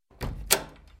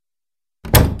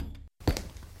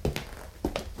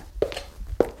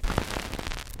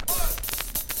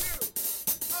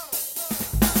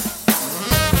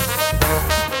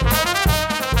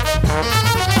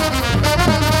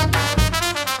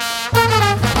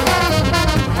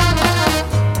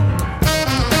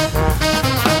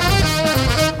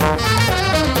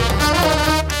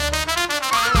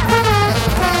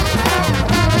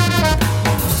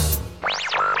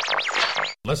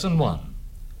Lesson 1.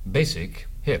 Basic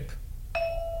Hip.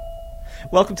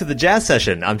 Welcome to the Jazz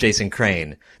Session. I'm Jason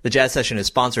Crane. The Jazz Session is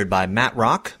sponsored by Matt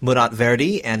Rock, Murat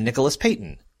Verdi, and Nicholas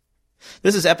Payton.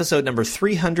 This is episode number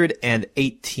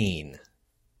 318.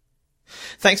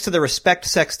 Thanks to the Respect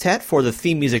Sextet for the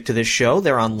theme music to this show.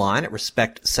 They're online at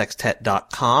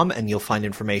respectsextet.com, and you'll find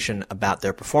information about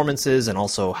their performances and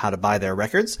also how to buy their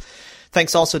records.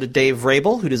 Thanks also to Dave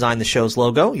Vrabel, who designed the show's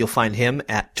logo. You'll find him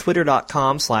at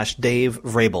twitter.com/Dave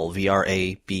Vrabel,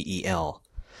 V-R-A-B-E-L.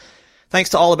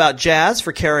 Thanks to All About Jazz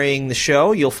for carrying the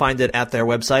show. You'll find it at their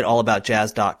website,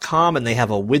 allaboutjazz.com, and they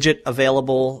have a widget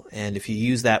available. And if you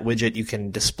use that widget, you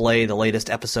can display the latest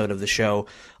episode of the show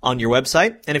on your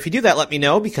website. And if you do that, let me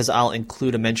know, because I'll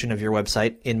include a mention of your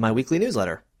website in my weekly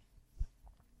newsletter.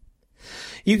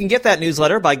 You can get that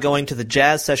newsletter by going to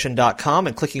thejazzsession.com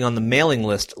and clicking on the mailing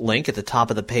list link at the top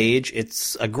of the page.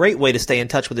 It's a great way to stay in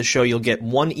touch with the show. You'll get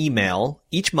one email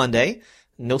each Monday,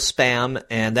 no spam,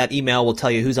 and that email will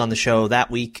tell you who's on the show that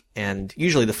week and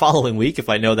usually the following week if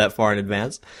I know that far in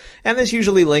advance. And there's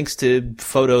usually links to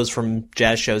photos from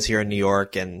jazz shows here in New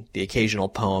York and the occasional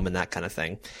poem and that kind of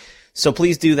thing. So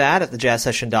please do that at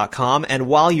thejazzsession.com. And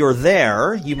while you're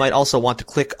there, you might also want to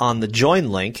click on the join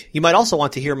link. You might also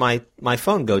want to hear my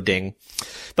phone go ding.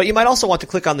 But you might also want to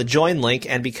click on the join link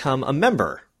and become a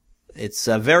member. It's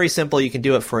very simple. You can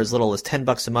do it for as little as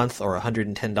 $10 a month or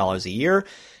 $110 a year.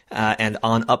 And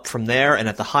on up from there. And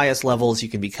at the highest levels, you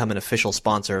can become an official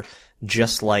sponsor,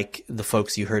 just like the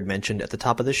folks you heard mentioned at the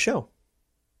top of this show.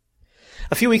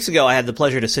 A few weeks ago, I had the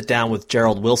pleasure to sit down with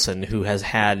Gerald Wilson, who has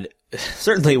had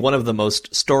certainly one of the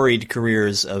most storied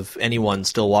careers of anyone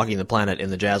still walking the planet in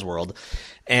the jazz world.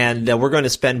 And we're going to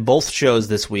spend both shows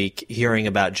this week hearing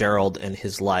about Gerald and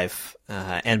his life.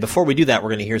 And before we do that, we're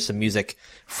going to hear some music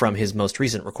from his most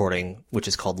recent recording, which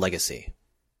is called Legacy.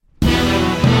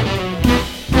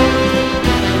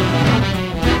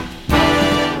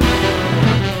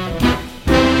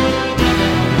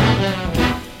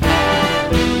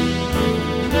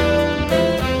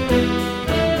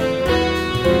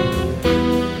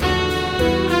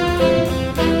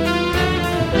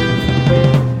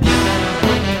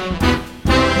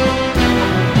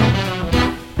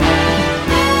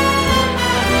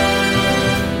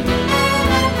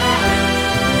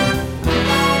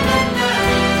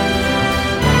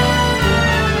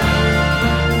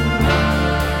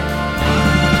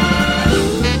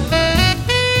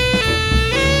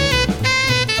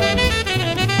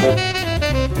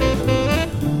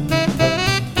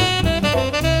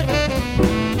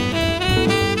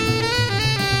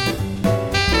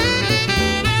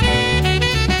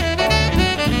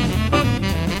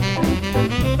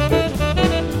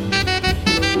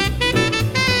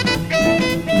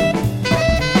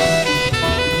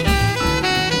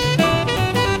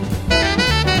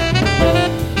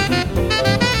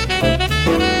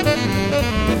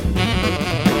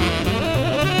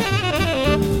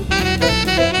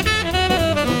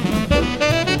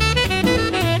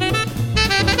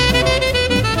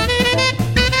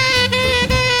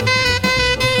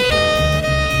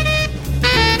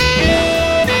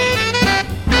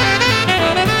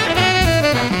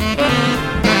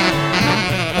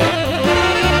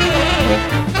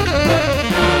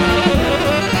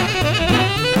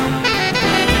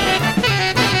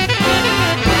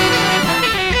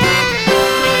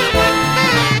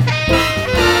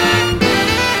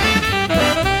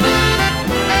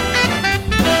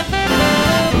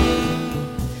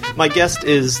 My guest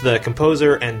is the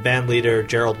composer and bandleader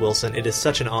Gerald Wilson. It is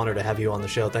such an honor to have you on the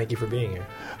show. Thank you for being here.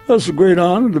 It's a great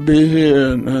honor to be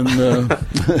here. And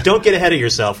Don't get ahead of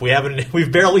yourself.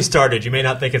 We've barely started. You may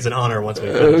not think it's an honor once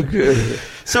we've done. Okay.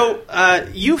 So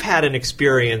you've had an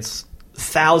experience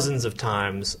thousands of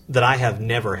times that I have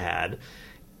never had,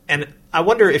 and I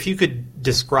wonder if you could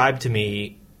describe to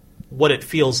me what it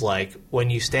feels like when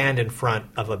you stand in front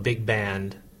of a big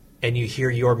band and you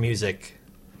hear your music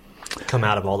come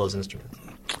out of all those instruments.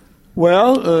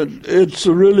 Well, it's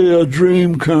really a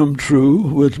dream come true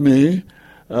with me.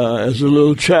 As a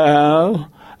little child,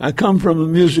 I come from a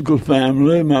musical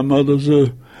family. My mother's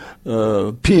a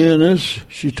pianist.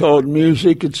 She taught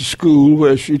music at the school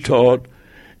where she taught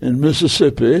in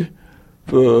Mississippi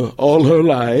for all her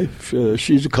life.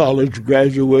 She's a college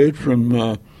graduate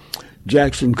from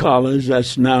Jackson College.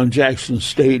 That's now Jackson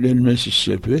State in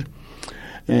Mississippi.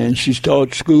 And she's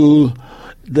taught school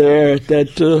there at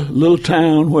that little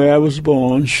town where I was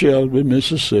born, Shelby,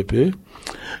 Mississippi,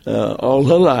 all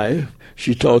her life.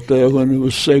 She taught there when it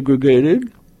was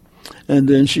segregated, and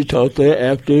then she taught there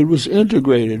after it was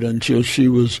integrated until she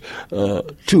was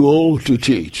too old to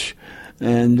teach.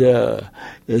 And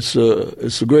it's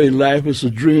a great life. It's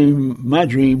a dream, my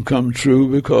dream come true,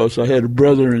 because I had a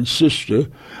brother and sister.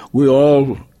 We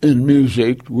all in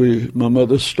music. My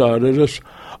mother started us,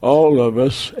 all of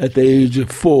us, at the age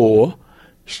of 4,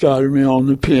 started me on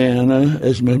the piano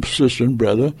as my sister and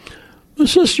brother. My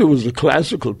sister was a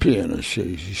classical pianist.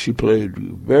 She played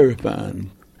very fine.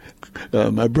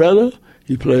 My brother,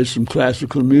 he played some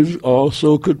classical music,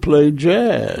 also could play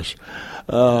jazz.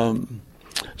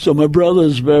 So my brother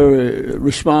is very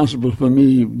responsible for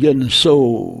me getting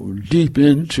so deep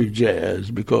into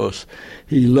jazz, because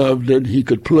he loved it, he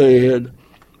could play it.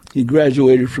 He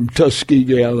graduated from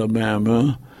Tuskegee,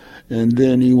 Alabama, and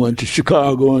then he went to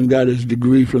Chicago and got his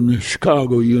degree from the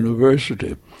Chicago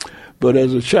University. But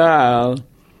as a child,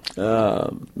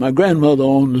 my grandmother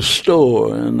owned a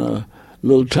store in a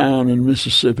little town in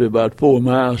Mississippi about 4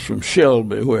 miles from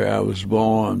Shelby, where I was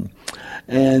born.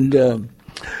 And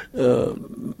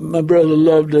my brother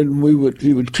loved it, and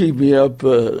he would keep me up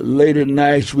late at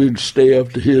nights. We'd stay up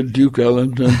to hear Duke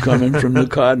Ellington coming from the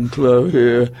Cotton Club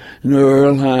here, and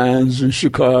Earl Hines in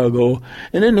Chicago.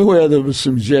 And anywhere there was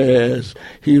some jazz,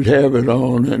 he would have it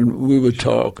on, and we would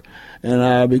talk. And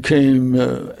I became,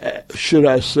 should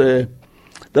I say,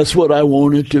 that's what I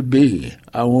wanted to be.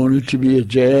 I wanted to be a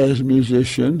jazz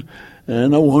musician,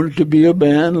 and I wanted to be a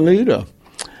band leader.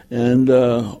 And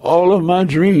all of my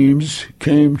dreams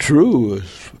came true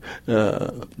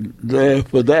there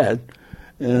for that.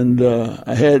 And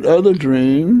I had other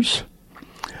dreams.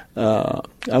 I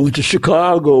went to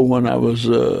Chicago when I was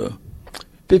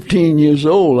 15 years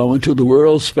old. I went to the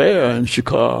World's Fair in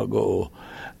Chicago.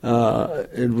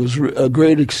 It was a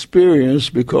great experience,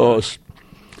 because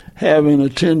having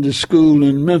attended school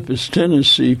in Memphis,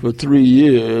 Tennessee for 3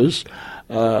 years,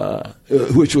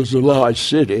 which was a large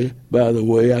city, by the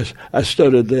way. I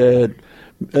studied there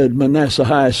at Manassas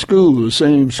High School, the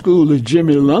same school that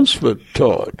Jimmy Lunsford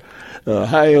taught.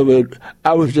 However,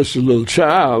 I was just a little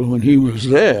child when he was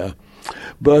there,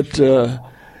 but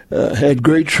had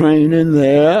great training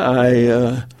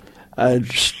there. I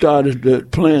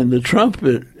started playing the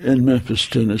trumpet in Memphis,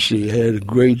 Tennessee. Had a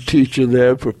great teacher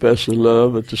there, Professor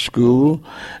Love, at the school,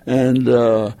 and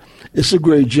it's a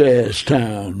great jazz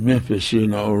town, Memphis,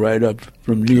 right up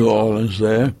from New Orleans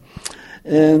there.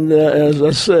 And as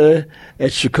I say,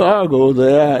 at Chicago,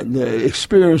 the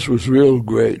experience was real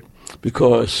great,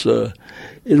 because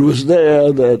it was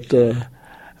there that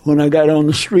when I got on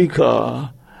the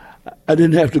streetcar, I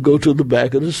didn't have to go to the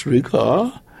back of the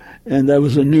streetcar, and that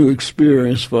was a new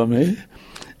experience for me,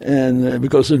 and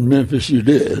because in Memphis you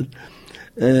did.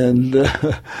 And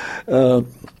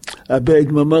I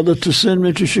begged my mother to send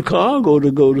me to Chicago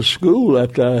to go to school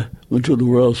after I went to the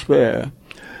World's Fair.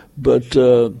 But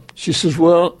she says,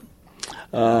 well,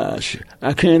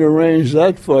 I can't arrange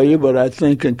that for you, but I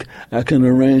think I can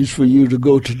arrange for you to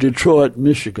go to Detroit,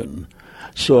 Michigan.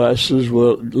 So I says,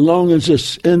 well, as long as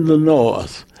it's in the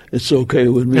north, it's okay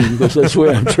with me, because that's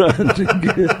where I'm trying to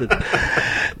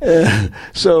get.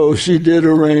 So she did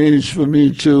arrange for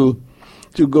me to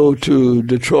go to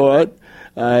Detroit.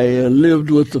 I lived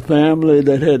with the family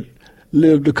that had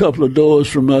lived a couple of doors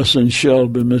from us in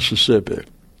Shelby, Mississippi.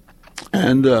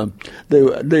 And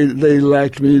they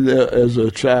liked me there as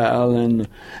a child,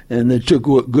 and they took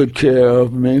good care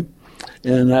of me.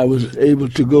 And I was able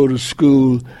to go to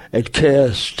school at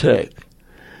Cass Tech.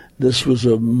 This was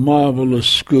a marvelous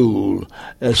school.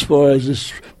 As far as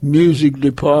this music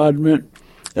department,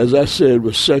 as I said,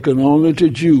 was second only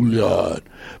to Juilliard.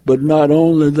 But not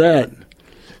only that,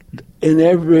 in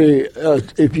every,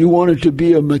 if you wanted to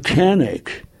be a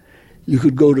mechanic, you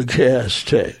could go to Cass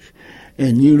Tech.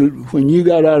 And when you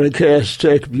got out of Cass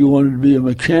Tech, if you wanted to be a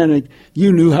mechanic,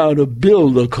 you knew how to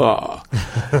build a car.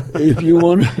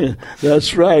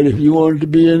 That's right. If you wanted to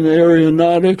be in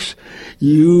aeronautics,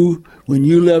 when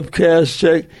you left Cass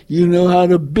Tech, you know how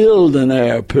to build an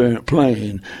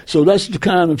airplane. So that's the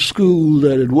kind of school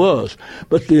that it was.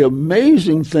 But the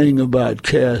amazing thing about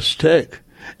Cass Tech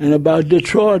and about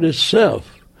Detroit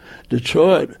itself,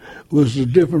 Detroit was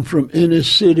different from any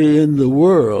city in the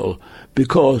world,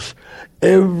 because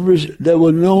there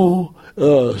were no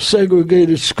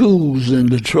segregated schools in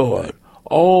Detroit.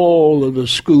 All of the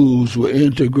schools were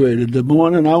integrated. The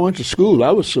morning I went to school,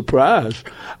 I was surprised.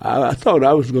 I thought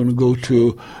I was going to go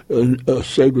to a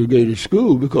segregated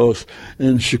school, because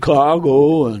in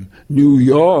Chicago and New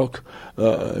York,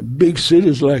 big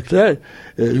cities like that,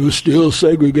 there was still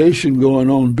segregation going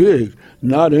on big.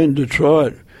 Not in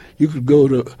Detroit. You could go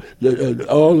to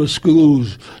all the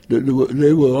schools,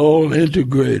 they were all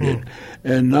integrated.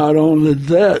 And not only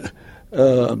that,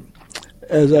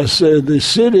 as I said, the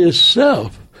city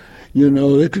itself,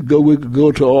 We could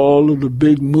go to all of the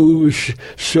big movie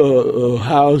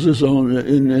houses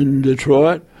in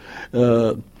Detroit,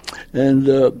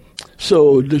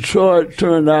 so Detroit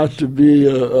turned out to be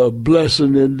a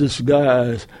blessing in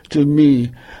disguise to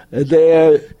me.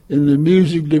 There in the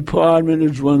music department,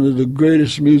 it's one of the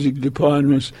greatest music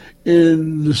departments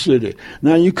in the city.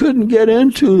 Now, you couldn't get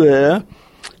into there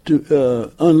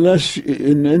unless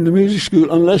in the music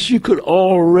school, unless you could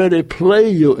already play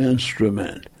your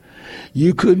instrument.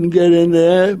 You couldn't get in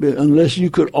there unless you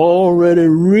could already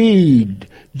read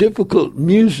difficult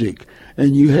music,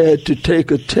 and you had to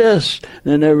take a test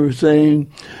and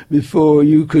everything before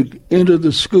you could enter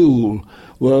the school.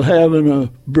 Well, having a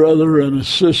brother and a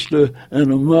sister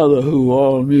and a mother who were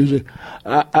all music,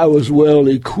 I was well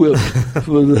equipped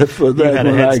for that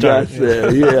when I got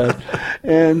there. Yeah,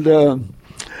 and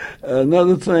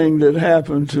another thing that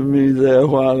happened to me there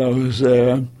while I was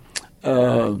there,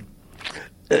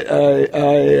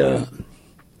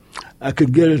 I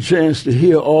could get a chance to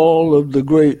hear all of the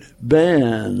great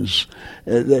bands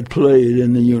that played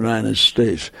in the United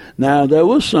States. Now, there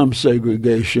was some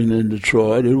segregation in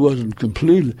Detroit. It wasn't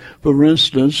complete. For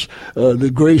instance,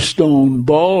 the Greystone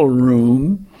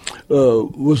Ballroom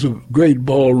was a great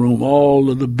ballroom. All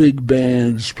of the big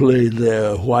bands played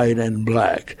there, white and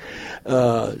black.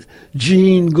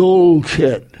 Gene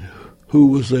Goldkett, who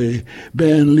was a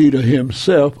band leader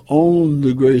himself, owned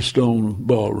the Greystone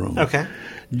Ballroom. Okay.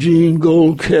 Gene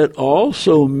Goldkett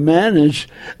also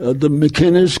managed the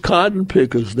McKinney's Cotton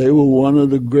Pickers. They were one of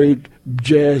the great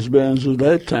jazz bands of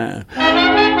that time.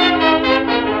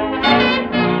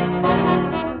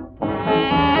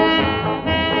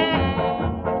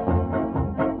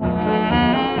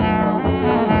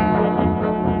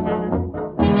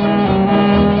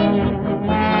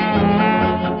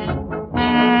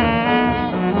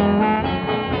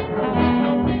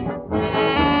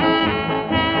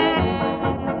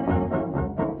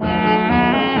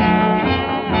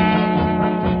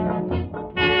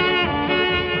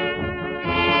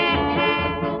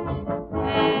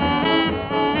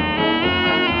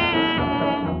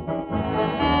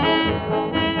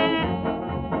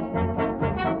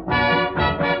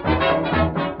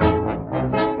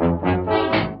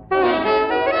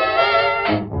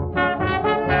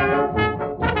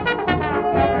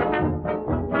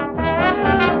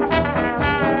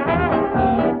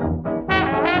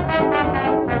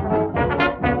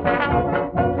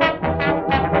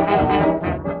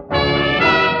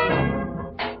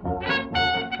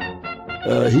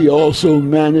 He also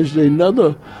managed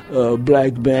another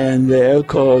black band there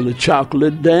called the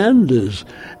Chocolate Danders,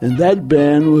 and that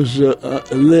band was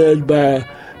led by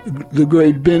the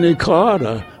great Benny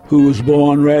Carter, who was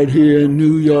born right here in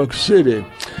New York City.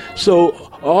 So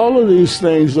all of these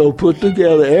things, though, put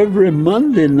together, every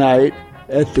Monday night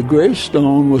at the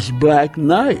Greystone was Black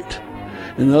Night.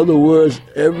 In other words,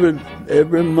 every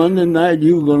Monday night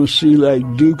you're going to see like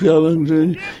Duke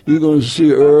Ellington, you're going to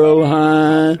see Earl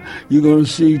Hine, you're going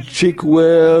to see Chick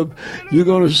Webb, you're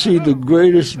going to see the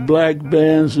greatest black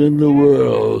bands in the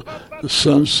world, the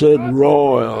Sunset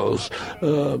Royals,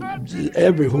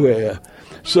 everywhere.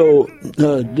 So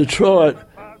Detroit,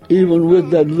 even with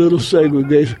that little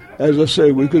segregation, as I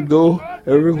say, we could go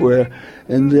everywhere,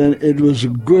 and then it was a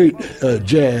great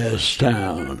jazz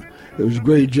town. It was a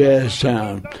great jazz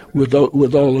town with all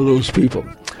of those people.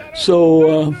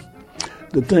 So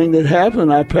the thing that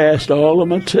happened, I passed all of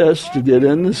my tests to get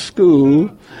into school,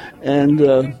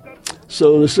 and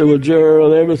so they said, well,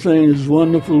 Gerald, everything is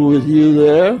wonderful with you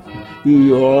there.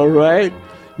 You're all right.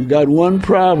 You got one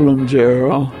problem,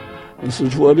 Gerald. I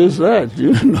said, what is that?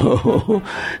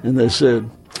 And they said,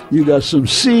 you got some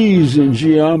C's in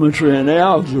geometry and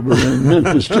algebra in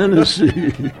Memphis,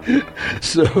 Tennessee.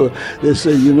 So they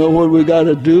said, you know what we got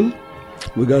to do?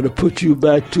 We got to put you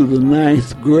back to the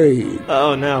 9th grade.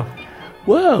 Oh, no.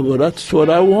 Well, that's what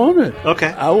I wanted.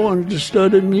 Okay. I wanted to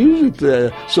study music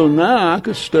there. So now I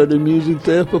could study music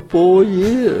there for 4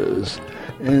 years.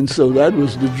 And so that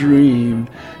was the dream.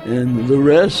 And the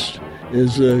rest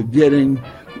is getting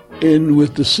in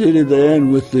with the city there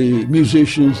and with the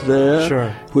musicians there,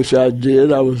 sure, which I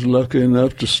did. I was lucky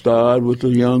enough to start with a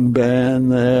young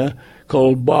band there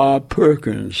called Bob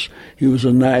Perkins. He was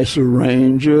a nice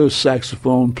arranger,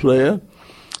 saxophone player.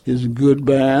 It's a good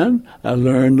band. I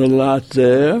learned a lot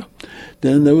there.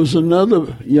 Then there was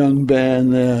another young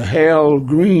band there, Harold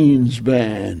Green's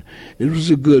band. It was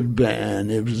a good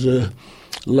band. It was a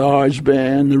large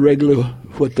band, the regular,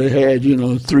 what they had,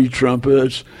 3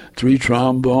 trumpets, 3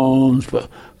 trombones, 4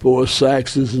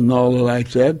 saxes and all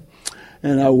like that.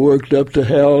 And I worked up to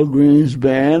Harold Green's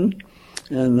band,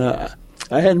 and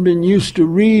I hadn't been used to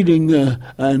reading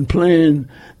and playing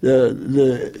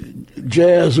the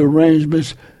jazz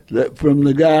arrangements from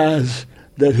the guys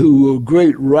who were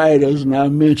great writers, and I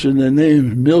mentioned their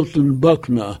names, Milton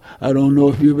Buckner. I don't know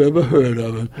if you've ever heard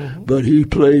of him, but he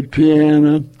played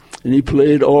piano and he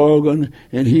played organ,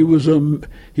 and he was one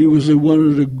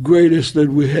of the greatest that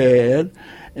we had.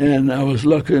 And I was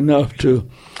lucky enough to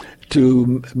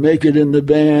make it in the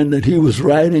band that he was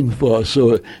writing for,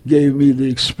 so it gave me the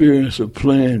experience of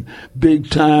playing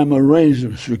big-time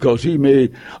arrangements, because he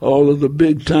made all of the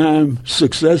big-time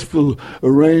successful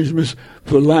arrangements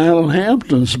for Lionel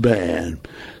Hampton's band.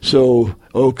 So,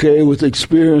 okay, with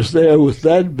experience there with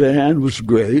that band was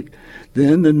great.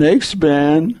 Then the next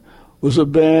band was a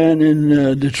band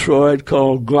in Detroit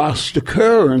called Gloucester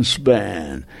Current's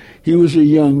Band. He was a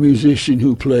young musician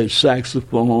who played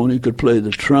saxophone. He could play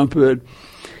the trumpet.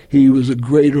 He was a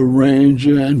great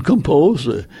arranger and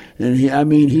composer. And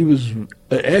he was an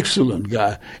excellent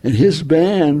guy. And his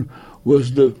band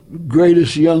was the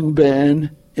greatest young band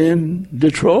in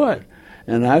Detroit.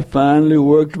 And I finally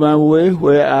worked my way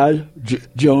where I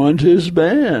joined his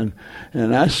band.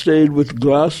 And I stayed with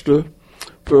Gloucester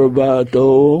for about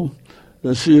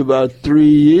 3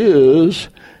 years.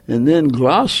 And then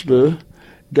Gloucester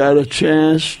got a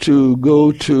chance to go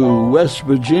to West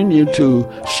Virginia to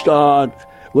start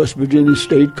West Virginia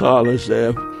State College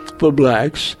there for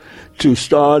blacks to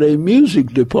start a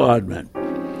music department.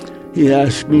 He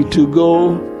asked me to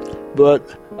go,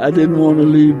 but I didn't want to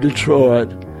leave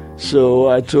Detroit, so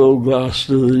I told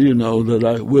Gloucester, that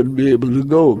I wouldn't be able to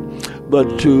go.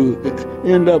 But to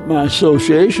end up my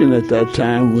association at that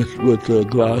time with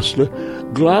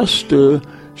Gloucester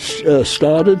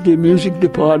started the music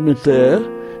department there,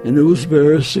 and it was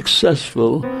very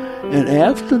successful. And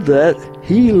after that,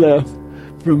 he left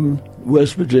from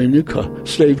West Virginia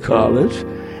State College,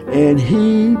 and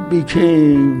he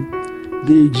became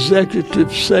the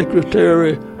executive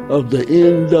secretary of the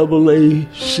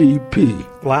NAACP.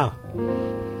 Wow.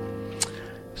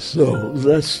 So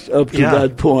that's up to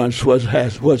that point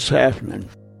what's happening.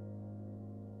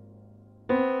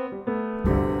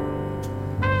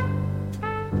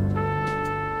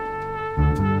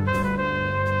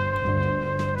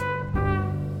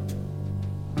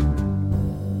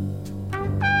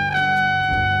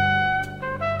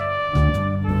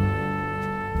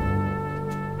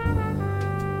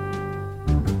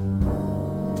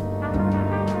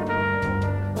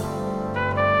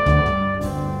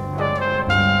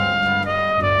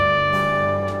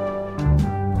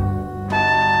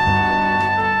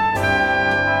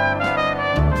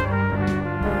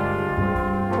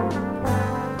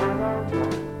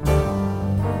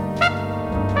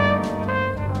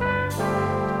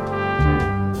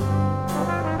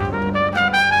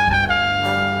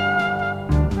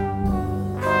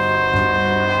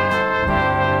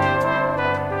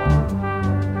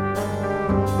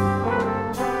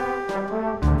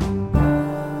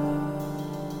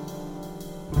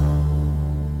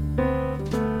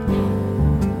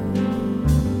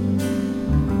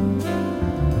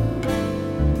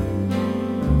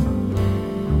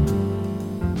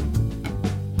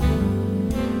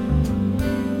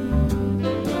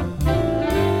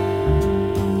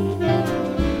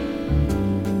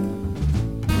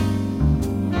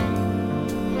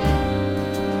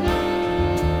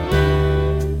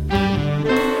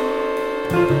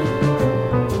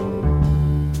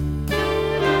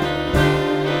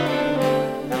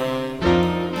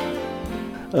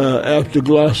 After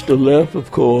Gloucester left,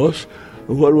 of course,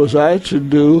 what was I to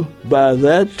do? By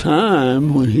that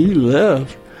time, when he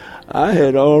left, I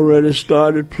had already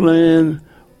started playing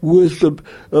with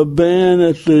a band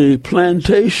at the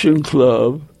Plantation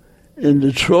Club in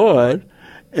Detroit,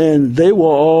 and they were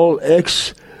all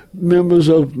ex-members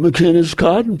of McKinney's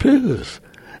Cotton Pickers.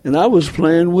 And I was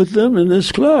playing with them in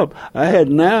this club. I had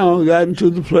now gotten to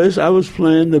the place I was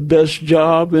playing the best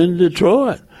job in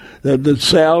Detroit. That the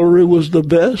salary was the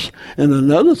best. And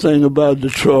another thing about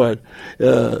Detroit,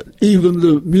 even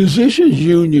the musicians'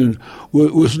 union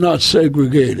was not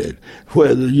segregated.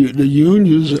 Where the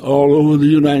unions all over the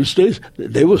United States,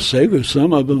 they were segregated.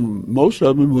 Some of them, most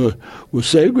of them were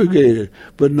segregated,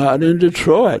 but not in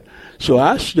Detroit. So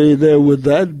I stayed there with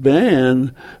that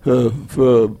band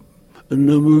for a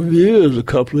number of years, a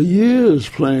couple of years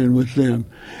playing with them.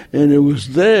 And it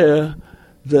was there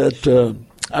that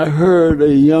I heard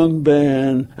a young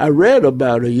band, I read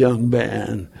about a young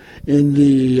band in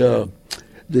the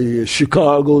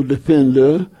Chicago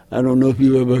Defender. I don't know if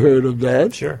you ever heard of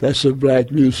that. Sure. That's a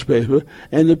black newspaper.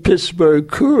 And the Pittsburgh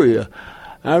Courier.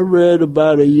 I read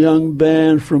about a young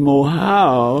band from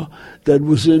Ohio that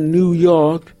was in New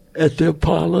York at the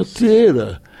Apollo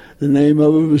Theater. The name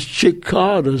of it was Chick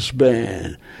Carter's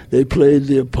band. They played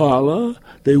the Apollo.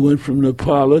 They went from the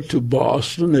Apollo to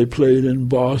Boston. They played in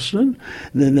Boston.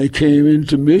 And then they came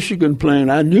into Michigan playing.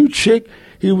 I knew Chick.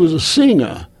 He was a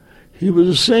singer. He was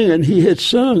a singer, and he had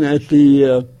sung at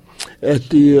the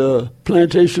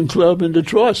Plantation Club in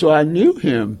Detroit, so I knew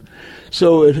him.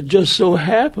 So it just so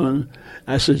happened,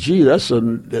 I said, gee, that's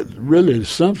really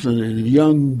something, a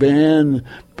young band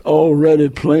already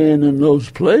playing in those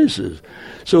places.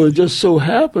 So it just so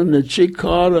happened that Chick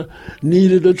Carter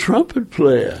needed a trumpet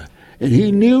player, and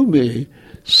he knew me.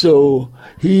 So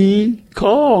he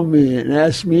called me and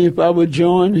asked me if I would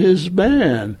join his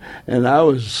band, and I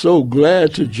was so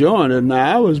glad to join it.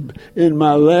 Now, I was in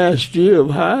my last year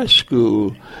of high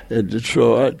school at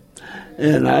Detroit,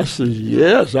 and I said,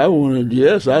 yes, I'd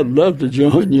love to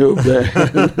join your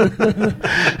band.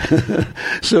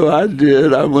 So I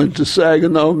did. I went to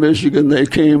Saginaw, Michigan. They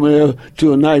came there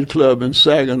to a nightclub in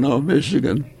Saginaw,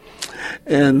 Michigan.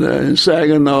 And in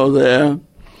Saginaw there,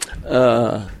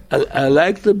 I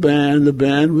liked the band. The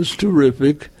band was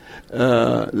terrific.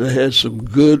 They had some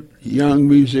good young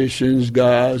musicians,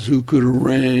 guys who could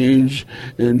arrange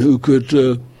and who could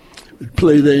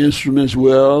play the instruments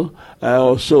well. I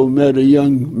also met a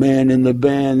young man in the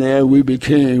band there. We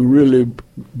became really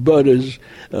buddies.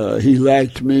 He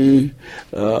liked me.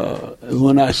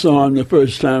 When I saw him the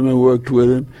first time, I worked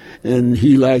with him, and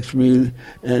he liked me.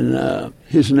 And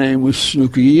his name was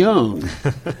Snooky Young.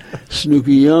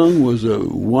 Snooky Young was a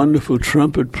wonderful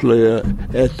trumpet player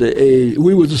at the age.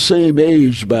 We were the same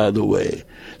age, by the way.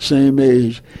 Same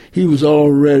age. He was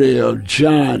already a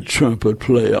giant trumpet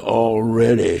player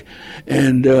already.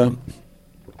 And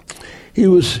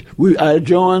I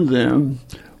joined them.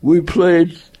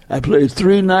 I played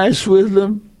 3 nights with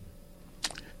them,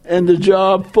 and the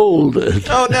job folded.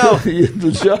 Oh, no.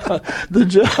 the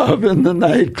job in the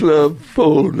nightclub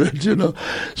folded,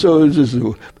 So it was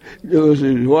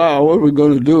wow, what are we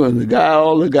going to do? And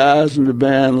all the guys in the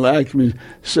band liked me.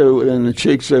 So, and the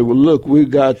chick said, well, look, we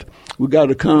got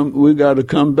to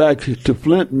come back to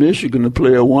Flint, Michigan to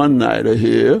play a one-nighter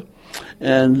here.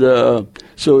 And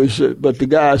so he said, but the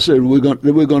guy said, we're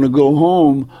going to go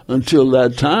home until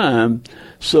that time.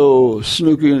 So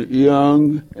Snooky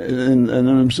Young and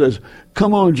then says,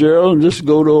 come on, Gerald, and just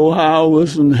go to Ohio with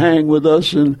us and hang with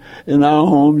us in our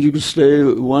home. You can stay.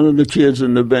 One of the kids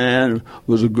in the band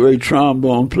was a great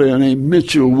trombone player named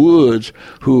Mitchell Woods,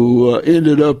 who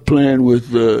ended up playing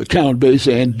with Count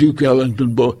Basie and Duke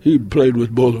Ellington. He played with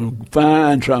both of them.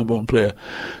 Fine trombone player.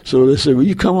 So they said, well,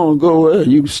 you come on, go there.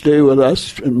 You can stay with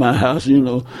us in my house,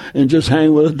 and just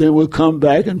hang with us. Then we'll come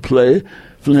back and play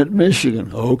Flint,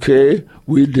 Michigan. Okay,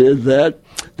 we did that.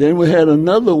 Then we had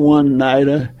another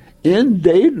one-nighter in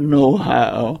Dayton,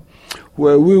 Ohio,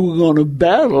 where we were going to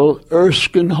battle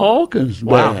Erskine Hawkins'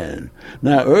 band.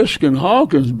 Now, Erskine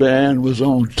Hawkins' band was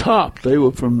on top. They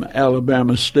were from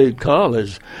Alabama State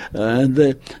College, and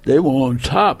they were on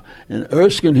top. And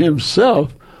Erskine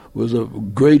himself was a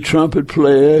great trumpet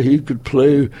player. He could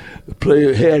play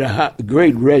had a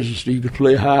great register. He could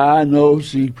play high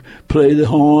notes. He played the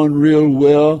horn real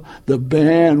well. The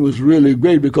band was really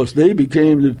great because they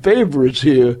became the favorites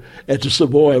here at the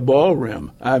Savoy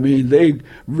Ballroom. I mean, they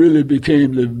really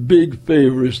became the big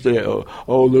favorites there,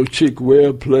 although Chick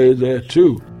Ware played there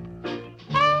too.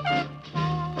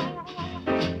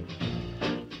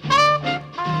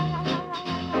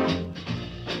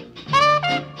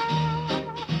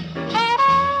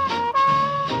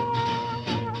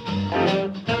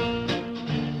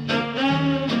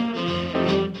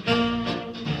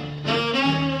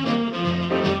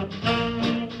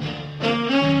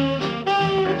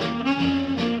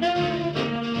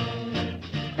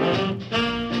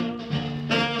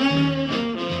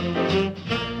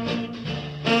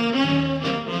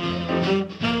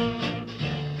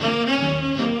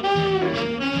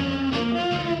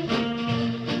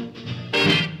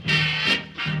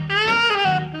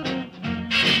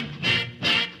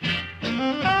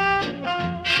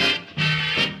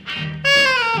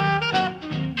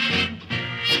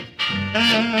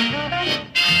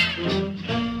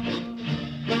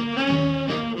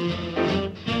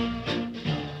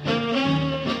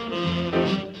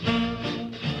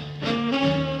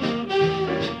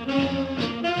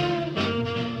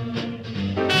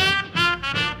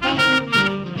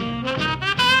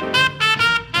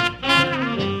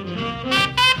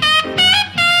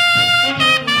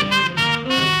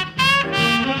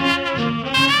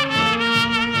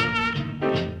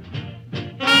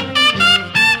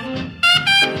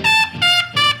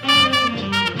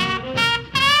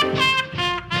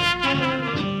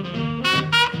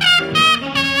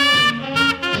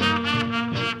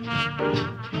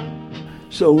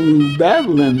 So we were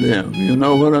battling them, you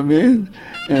know what I mean?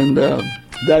 And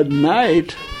that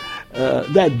night,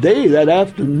 that day, that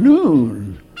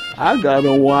afternoon, I got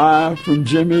a wire from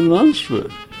Jimmy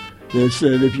Lunsford that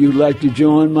said, if you'd like to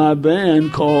join my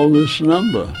band, call this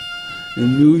number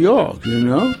in New York, you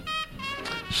know?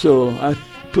 So I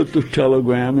put the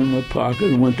telegram in my pocket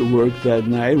and went to work that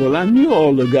night. Well, I knew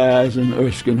all the guys in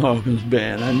Erskine Hawkins'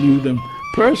 band. I knew them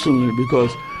personally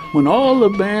because when all the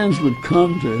bands would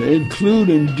come to,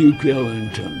 including Duke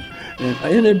Ellington, and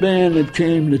any band that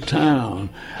came to town,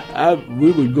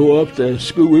 we would go up there.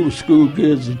 We were school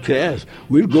kids at Cass.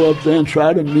 We'd go up there and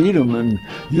try to meet them, and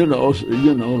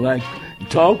like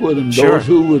talk with them. Sure.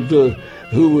 Those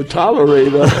who would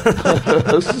tolerate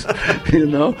us, you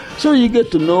know. So you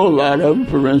get to know a lot of them.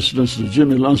 For instance, the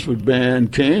Jimmy Lunsford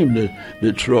band came to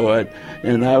Detroit,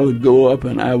 and I would go up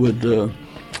and I met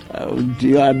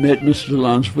Mr.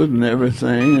 Lunsford and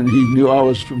everything, and he knew I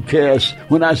was from Cass.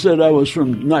 When I said I was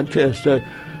from, not Cass, from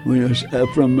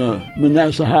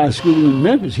Manassas High School in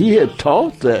Memphis, he had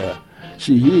taught there.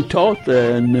 See, he taught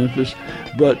there in Memphis,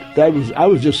 but I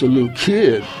was just a little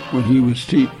kid when he was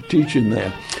teaching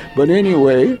there. But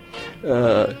anyway,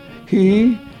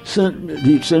 he sent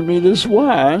me this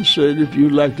wire and said, if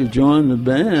you'd like to join the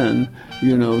band,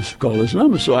 you know, call this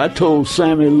number. So I told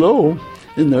Sammy Lowe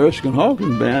in the Erskine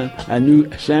Hawkins band. I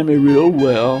knew Sammy real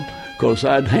well because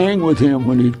I'd hang with him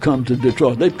when he'd come to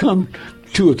Detroit. They'd come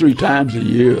 2 or 3 times a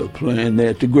year playing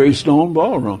there at the Greystone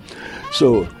Ballroom.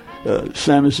 So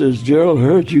Sammy says, Gerald,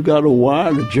 heard you got a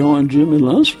wire to join Jimmy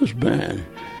Lunsford's band.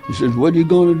 He said, what are you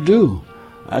going to do?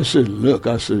 I said, look,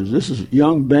 this is a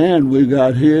young band we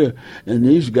got here, and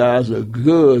these guys are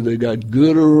good. They got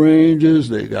good arrangers,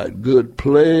 they got good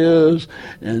players,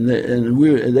 and they're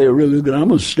really good. I'm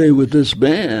going to stay with this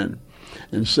band.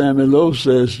 And Sammy Lowe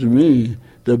says to me,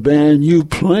 the band you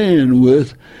playing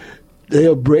with,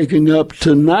 they're breaking up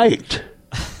tonight.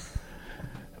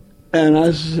 And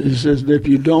he says, if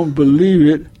you don't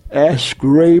believe it, ask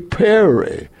Ray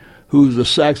Perry, who's a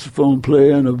saxophone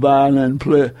player and a violin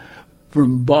player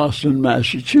from Boston,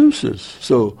 Massachusetts.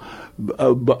 So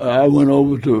I went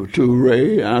over to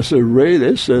Ray, and I said, Ray,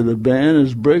 they said the band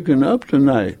is breaking up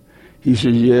tonight. He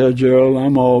said, yeah, Gerald,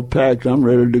 I'm all packed. I'm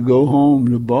ready to go home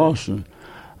to Boston.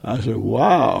 I said,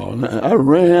 wow. I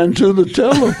ran to the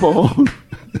telephone.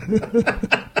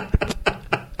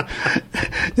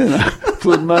 And I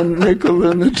put my nickel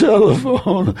in the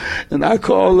telephone, and I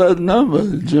called that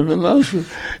number, Jimmy Lunsford,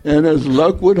 and as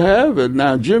luck would have it,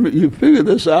 now, Jimmy, you figure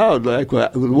this out, like the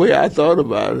way I thought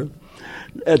about it.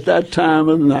 At that time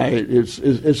of night,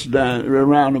 it's down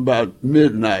around about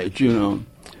midnight, you know.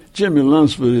 Jimmy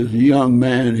Lunsford is a young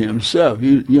man himself.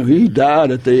 He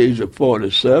died at the age of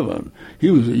 47.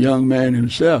 He was a young man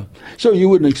himself. So you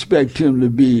wouldn't expect him to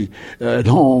be at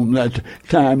home that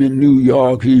time in New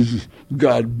York. He's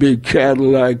got a big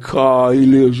Cadillac car. He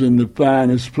lives in the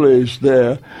finest place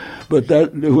there. But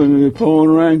when the phone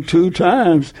rang 2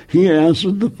 times, he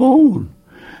answered the phone.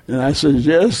 And I said,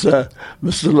 yes,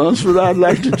 Mr. Lunsford, I'd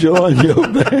like to join your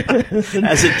band.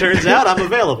 As it turns out, I'm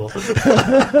available.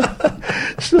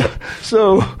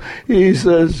 So he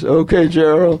says, okay,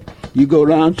 Gerald, you go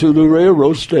down to the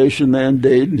railroad station there in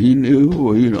Dayton. He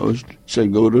knew,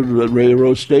 said, go to the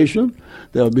railroad station.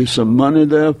 There'll be some money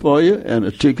there for you and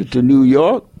a ticket to New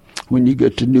York. When you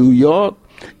get to New York,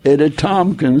 Eddie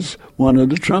Tompkins, one of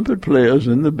the trumpet players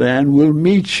in the band, will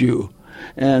meet you.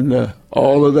 And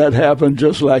all of that happened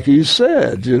just like he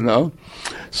said, you know.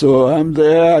 So I'm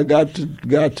there. I got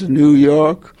to New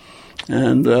York.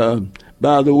 And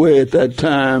by the way, at that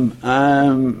time,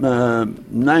 I'm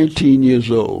 19 years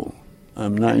old.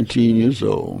 I'm 19 years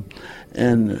old.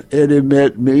 And Eddie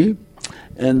met me.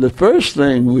 And the first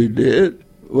thing we did,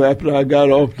 after I got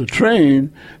off the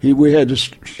train, we had to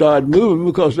start moving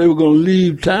because they were going to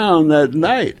leave town that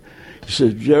night. He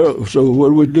said, Gerald, so what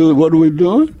are we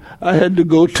doing? I had to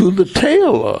go to the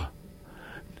tailor,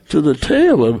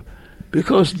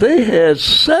 because they had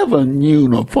 7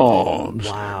 uniforms.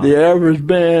 Wow. The average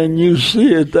band you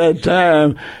see at that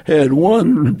time had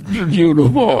 1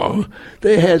 uniform.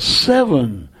 They had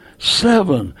 7,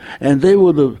 and they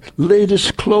were the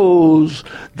latest clothes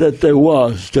that there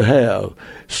was to have,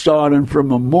 starting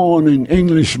from a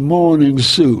English morning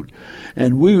suit.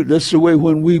 And that's the way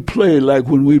when we play, like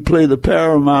when we play the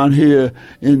Paramount here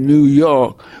in New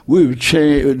York, we'd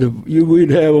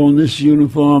have on this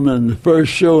uniform and the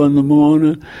first show in the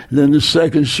morning, and then the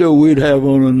second show we'd have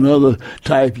on another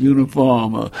type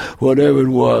uniform or whatever it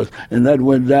was. And that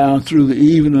went down through the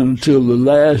evening until the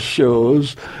last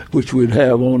shows, which we'd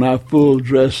have on our full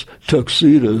dress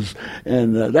tuxedos.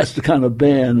 And that's the kind of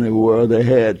band they were. They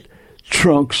had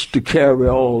trunks to carry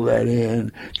all that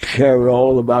in, carry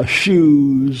all of our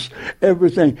shoes,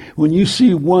 everything. When you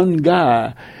see one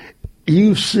guy,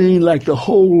 you've seen like the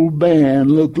whole band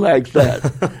look like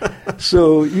that.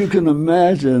 So you can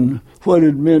imagine what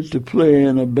it meant to play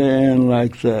in a band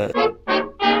like that.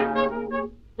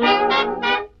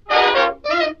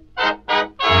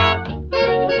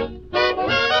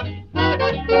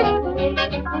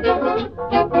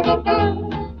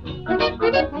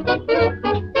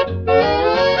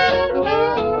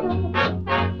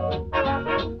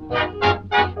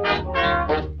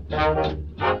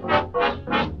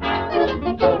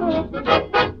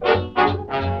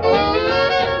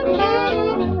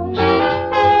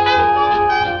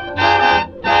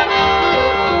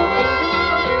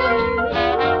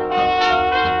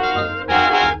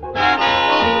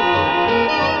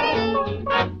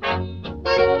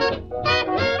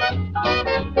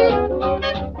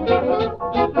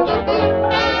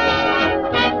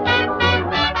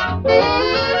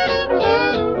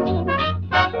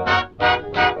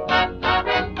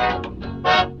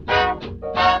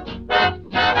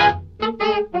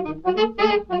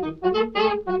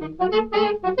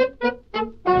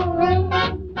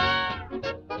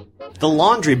 The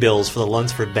laundry bills for the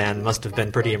Lunsford Band must have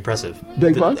been pretty impressive.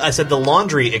 Big what? I said the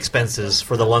laundry expenses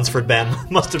for the Lunsford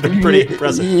Band must have been pretty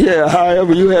impressive. Yeah,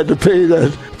 however, you had to pay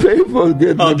for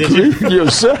getting them clean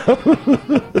yourself.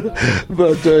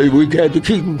 But we had to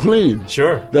keep them clean.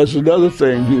 Sure. That's another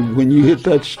thing. When you hit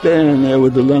that stand there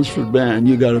with the Lunsford Band,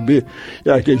 you got to be,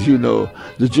 like as you know,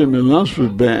 the Jimmy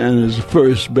Lunsford Band is the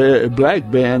first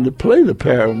black band to play the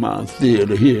Paramount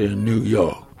Theater here in New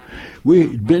York.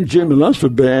 Jimmy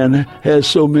Lunsford Band has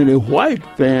so many white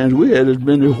fans. We had as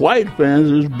many white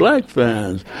fans as black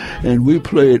fans. And we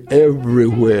played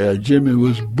everywhere. Jimmy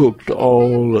was booked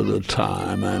all of the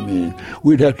time. I mean,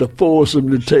 we'd have to force him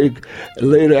to take,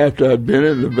 later after I'd been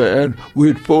in the band,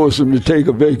 we'd force him to take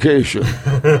a vacation.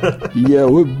 Yeah,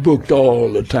 we booked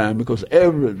all the time because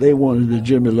they wanted the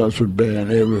Jimmy Lunsford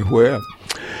Band everywhere.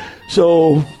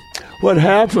 So what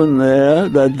happened there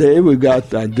that day?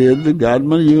 Got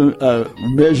my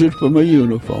measured for my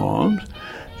uniforms.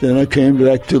 Then I came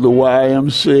back to the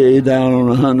YMCA down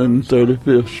on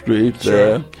 135th Street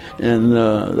there, and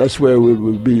that's where we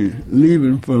would be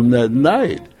leaving from that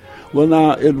night. Well,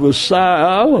 now it was Cy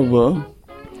Oliver,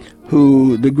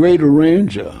 who the great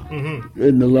arranger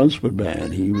in the Lunsford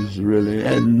Band. He was really,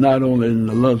 and not only in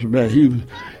the Lunsford Band,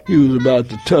 he was about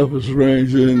the toughest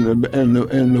arranger in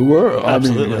the world.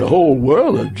 Absolutely. I mean, the whole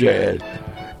world of jazz.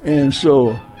 And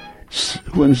so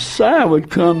when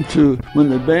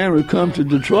the band would come to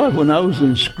Detroit, when I was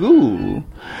in school,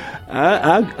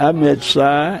 I met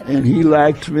Cy, and he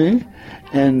liked me.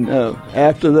 And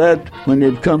after that, when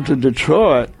they'd come to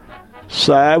Detroit,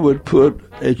 Cy would put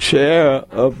a chair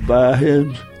up by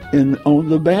him on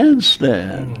the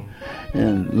bandstand.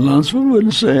 And Lunsford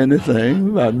wouldn't say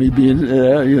anything about me being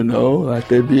there, like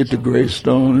they'd be at the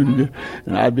Greystone,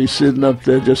 and I'd be sitting up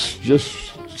there just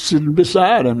sitting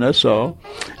beside him, that's all.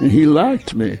 And he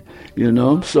liked me,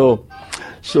 So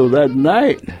that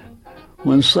night,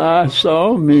 when Cy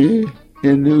saw me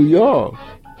in New York,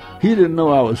 he didn't know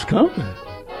I was coming.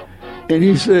 And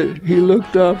he said, he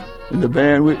looked up in the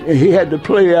band, and he had to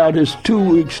play out his 2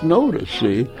 weeks' notice,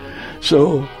 see?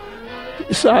 So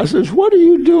I says, "What are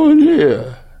you doing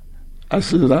here?" I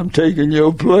said, "I'm taking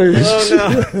your place." Oh,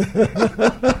 no.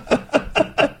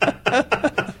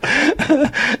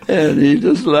 And he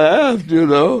just laughed,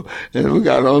 and we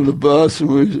got on the bus, and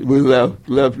we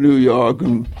left New York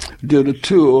and did a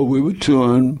tour. We were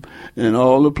touring in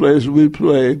all the places we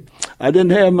played. I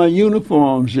didn't have my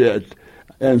uniforms yet,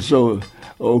 and so,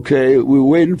 we were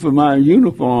waiting for my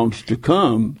uniforms to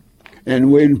come,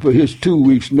 and waiting for his 2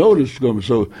 weeks' notice to come.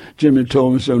 So Jimmy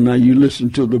told me, so now you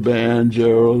listen to the band,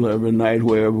 Gerald, every night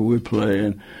wherever we're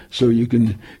playing, so you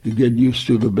get used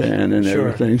to the band and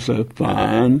everything. So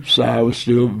fine. Cy was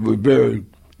still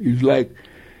he was like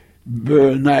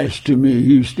very nice to me.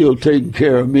 He was still taking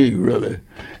care of me, really.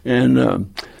 And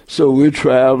so we're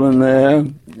traveling there,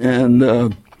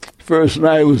 and first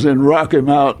night was in Rocky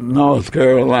Mountain, North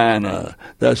Carolina.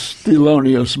 That's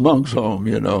Thelonious Monk's home,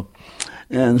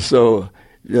 And so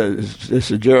they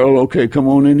said, "Gerald, okay, come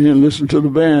on in here and listen to the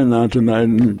band now tonight."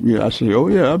 And I said, "Oh,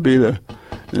 yeah, I'll be there."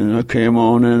 And I came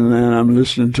on in, and I'm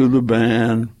listening to the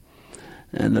band.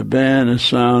 And the band is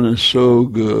sounding so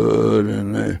good,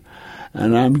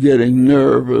 and I'm getting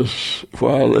nervous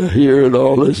while I hear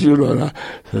all this, And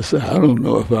I said, "I don't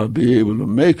know if I'll be able to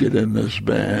make it in this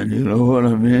band," you know what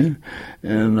I mean?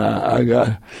 And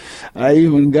I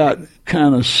even got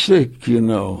kind of sick,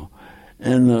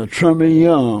 And Trummy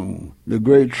Young, the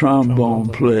great trombone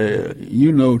player.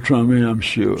 You know Trummy, I'm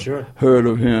sure. Sure. Heard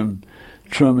of him.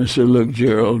 Trummy said, "Look,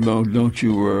 Gerald, don't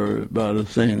you worry about a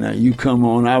thing. Now you come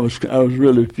on." I was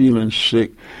really feeling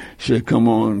sick. He said, "Come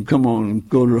on,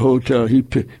 go to the hotel." He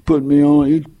put me on.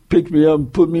 He picked me up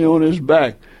and put me on his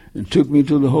back and took me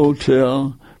to the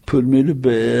hotel, put me to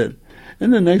bed.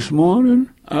 And the next morning,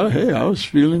 I was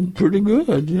feeling pretty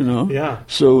good, you know. Yeah.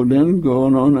 So then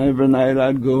going on every night,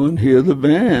 I'd go and hear the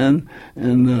band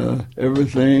and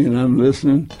everything, and I'm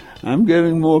listening. I'm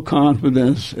getting more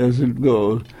confidence as it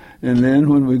goes. And then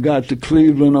when we got to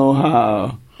Cleveland,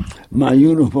 Ohio, my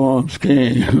uniforms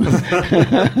came.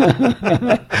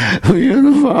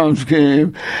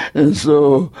 And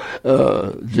so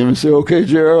Jimmy said, "Okay,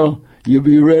 Gerald, you'll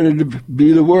be ready to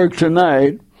be to work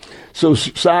tonight." So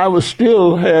Cyrus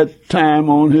still had time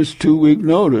on his 2-week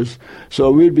notice.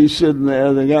 So we'd be sitting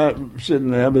there, the guy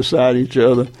sitting there beside each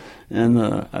other, and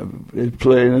they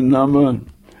played a number,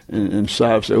 and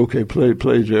Cyrus said, "Okay,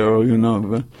 play, Gerald, you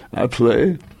know." I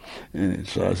play. And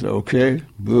so I said, "Okay,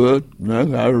 good."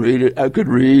 I read it. I could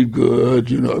read good,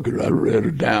 you know, 'cause I read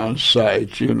it down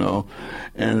sight, you know.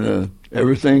 And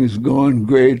everything's going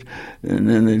great. And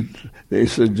then they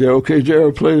said, "Okay,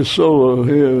 Gerald, play the solo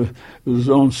here." It was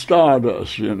on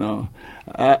Stardust, you know.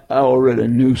 I already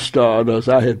knew Stardust.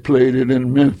 I had played it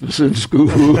in Memphis in school.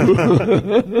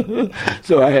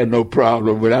 So I had no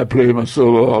problem with it. I played my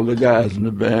solo. All the guys in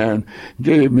the band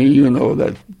gave me, you know,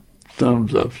 that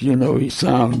thumbs up, you know, he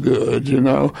sound good, you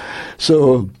know.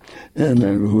 So, and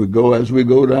then as we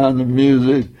go down the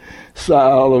music, Cy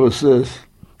Oliver says,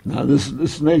 "Now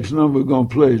this next number we're going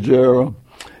to play, Gerald.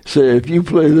 Say, if you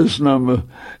play this number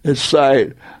at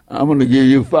sight, I'm going to give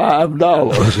you $5.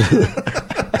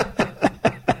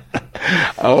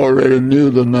 I already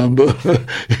knew the number.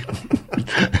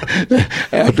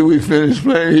 After we finished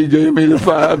playing, he gave me the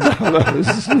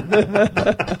 $5.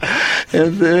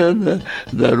 And then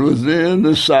that was then.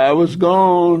 The Cy was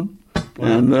gone.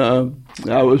 And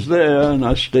I was there, and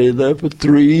I stayed there for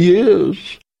 3 years.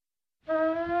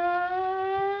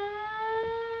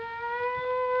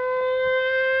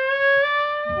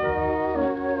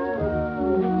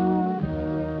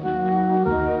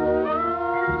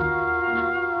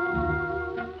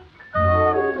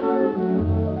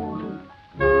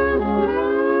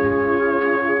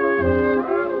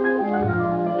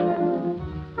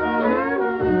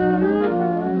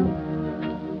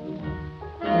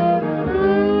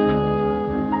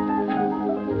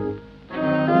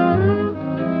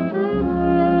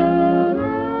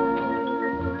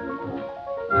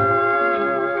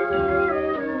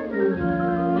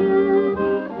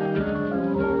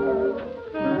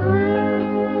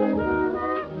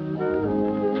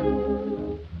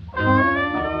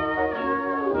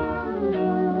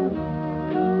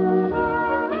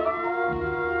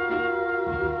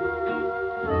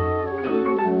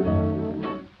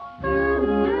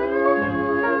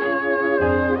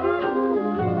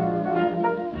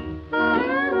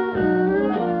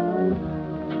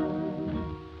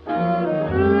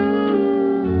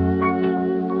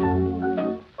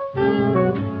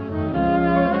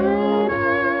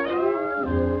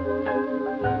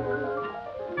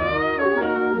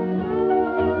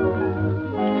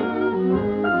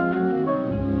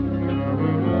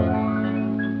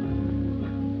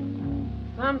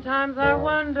 Sometimes I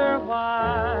wonder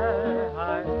why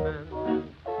I spend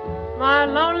my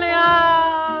lonely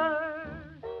hours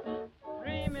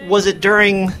dreaming. Was it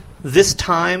during this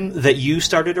time that you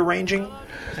started arranging?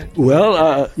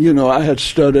 Well, you know, I had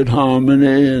studied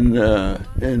harmony and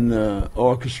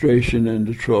orchestration in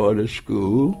Detroit at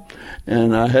school,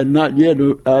 and I had not yet.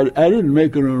 I didn't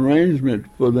make an arrangement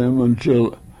for them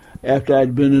until after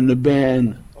I'd been in the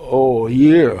band a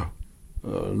year, a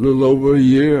little over a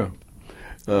year.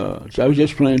 So I was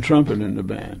just playing trumpet in the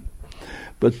band,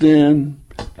 but then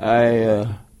I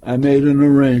made an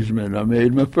arrangement. I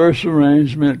made my first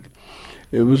arrangement.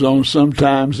 It was on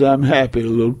 "Sometimes I'm Happy," a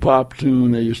little pop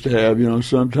tune they used to have, you know,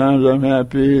 "Sometimes I'm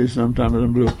happy, sometimes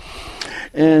I'm blue."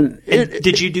 And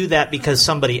did you do that because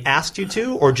somebody asked you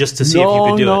to, or just to see if you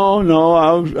could do it? No.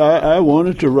 I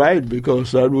wanted to write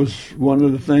because that was one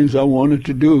of the things I wanted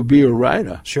to do, be a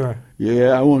writer. Sure.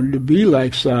 Yeah, I wanted to be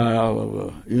like Cy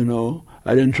Oliver, you know.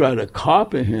 I didn't try to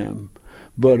copy him,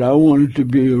 but I wanted to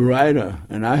be a writer.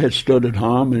 And I had studied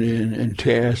harmony in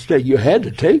Cass Tech. You had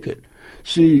to take it.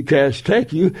 See, Cass Tech,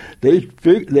 they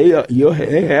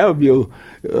have your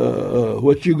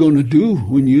what you're going to do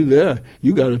when you're there.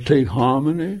 You got to take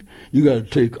harmony. You got to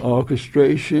take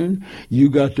orchestration. You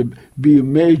got to be a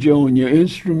major on your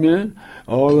instrument.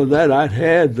 All of that, I'd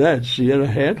had that. See, I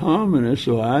had harmony,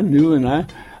 so I knew, and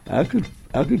I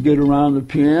could get around the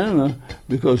piano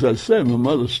because I said my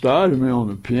mother started me on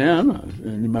the piano,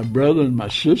 and my brother and my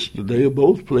sister, they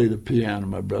both played the piano.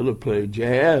 My brother played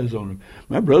jazz on it.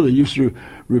 My brother used to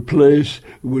replace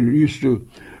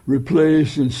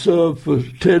and sub for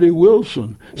Teddy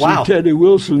Wilson. Wow. See, Teddy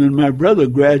Wilson and my brother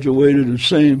graduated in the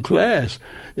same class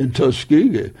in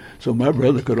Tuskegee, so my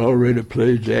brother could already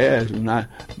play jazz, and I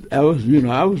was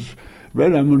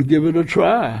ready. I'm going to give it a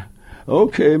try.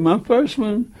 Okay, my first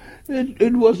one,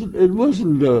 it wasn't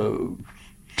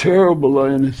terrible or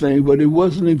anything, but it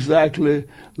wasn't exactly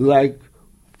like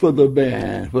for their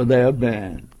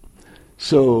band.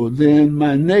 So then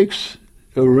my next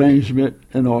arrangement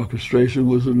and orchestration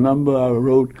was a number I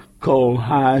wrote called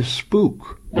High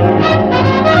Spook.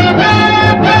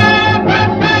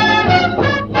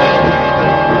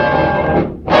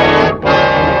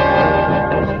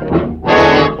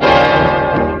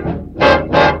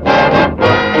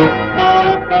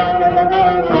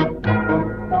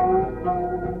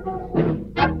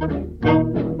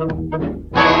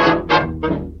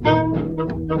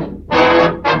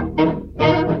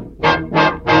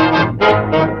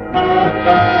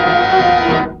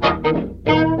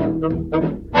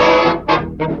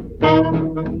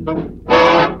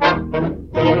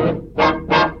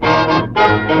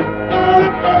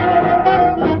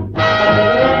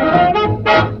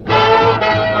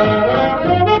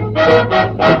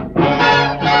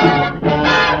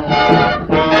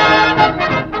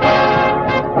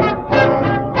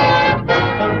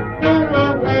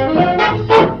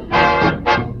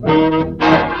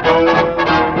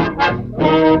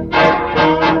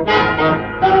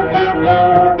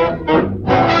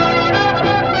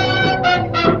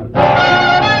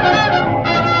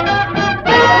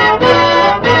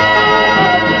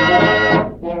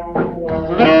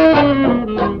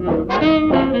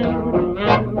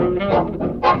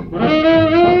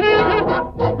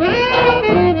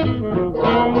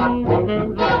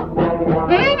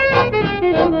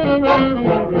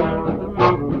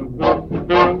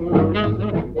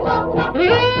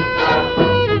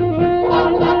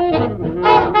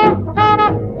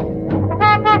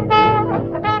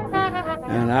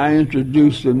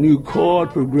 Introduced a new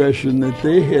chord progression that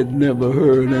they had never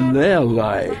heard in their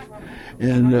life,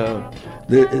 and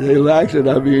they liked it.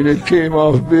 I mean, it came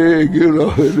off big, you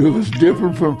know. It was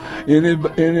different from any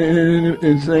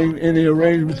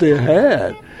arrangement they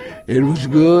had. It was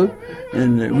good,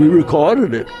 and we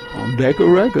recorded it on Decca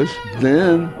Records.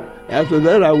 Then after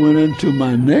that, I went into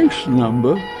my next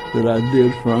number that I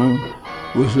did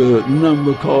was a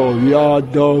number called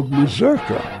Yard Dog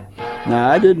Mazurka. Now,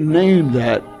 I didn't name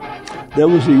that. There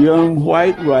was a young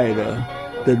white writer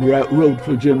that wrote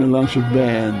for Jimmy Lunceford's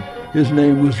band. His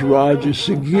name was Roger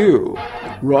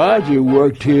Segura. Roger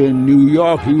worked here in New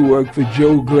York. He worked for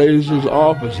Joe Glazer's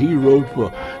office. He wrote for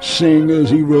singers.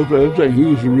 He wrote for everything. He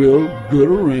was a real good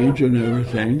arranger and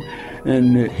everything.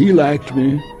 And he liked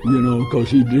me, you know, because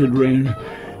he did arrange.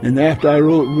 And after I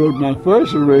wrote my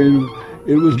first arrangement,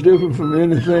 it was different from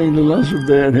anything the Lunceford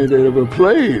band had ever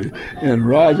played. And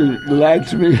Roger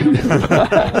liked me.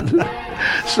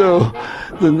 So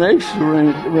the next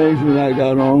arrangement I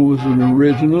got on was an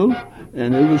original,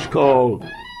 and it was called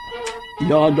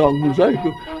Yard Dog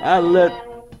Mazurka. I let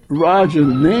Roger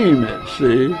name it,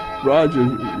 see?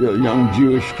 Roger's a young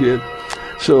Jewish kid.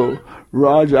 So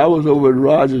Roger, I was over at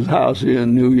Roger's house here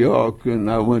in New York,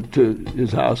 and I went to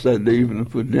his house that evening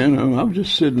for dinner. And I was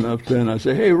just sitting up there, and I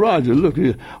said, "Hey, Roger, look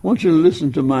here. I want you to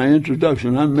listen to my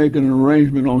introduction. I'm making an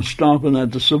arrangement on Stomping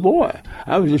at the Savoy."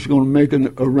 I was just going to make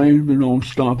an arrangement on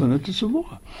Stomping at the Savoy.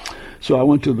 So I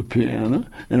went to the piano,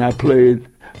 and I played.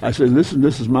 I said, "Listen,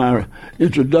 this is my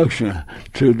introduction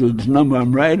to the number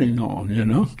I'm writing on, you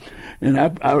know." And I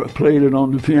played it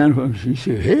on the piano. He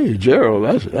said, "Hey, Gerald,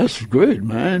 that's great,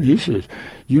 man." He says,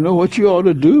 "You know what you ought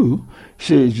to do?" He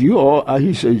says, "You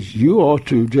ought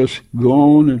to just go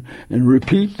on and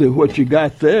repeat what you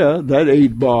got there, that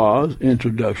 8 bars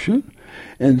introduction,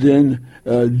 and then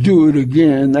do it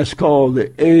again." That's called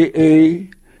the AA.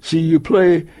 See, you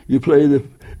play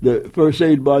the first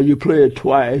 8 bars, you play it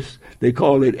twice. They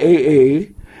call it AA.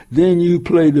 Then you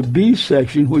play the B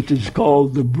section, which is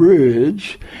called the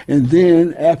bridge. And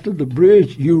then after the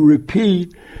bridge, you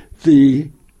repeat the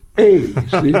A,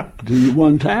 see, the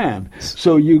one time.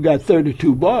 So you got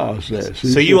 32 bars there. See?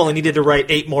 So you only needed to write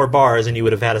 8 more bars and you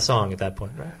would have had a song at that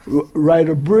point, right? Write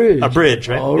a bridge. A bridge,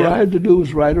 right? All I had to do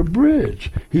was write a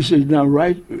bridge. He said, "Now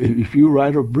if you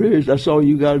write a bridge, that's all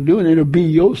you got to do, and it'll be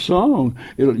your song.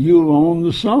 You'll own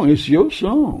the song. It's your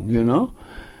song, you know."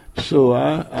 So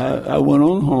I went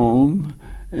on home,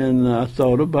 and I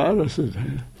thought about it. I said,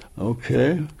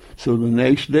 "Okay." So the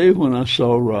next day when I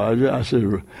saw Roger, I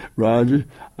said, Roger,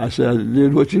 I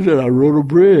did what you did. I wrote a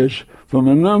bridge from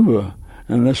a number,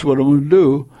 and that's what I'm going to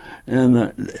do.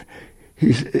 And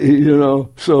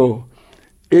so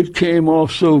it came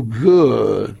off so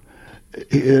good.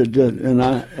 And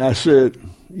I said,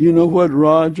 you know what,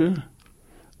 Roger?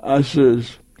 I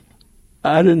says,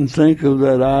 I didn't think of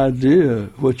that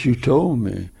idea, what you told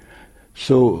me.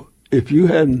 So if you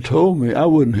hadn't told me, I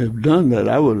wouldn't have done that.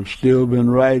 I would have still been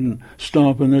writing,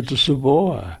 stomping at the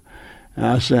Savoy. And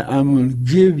I said, I'm going to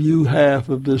give you half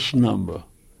of this number.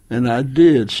 And I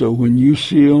did. So when you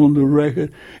see on the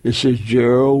record, it says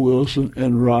Gerald Wilson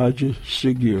and Roger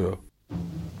Segura.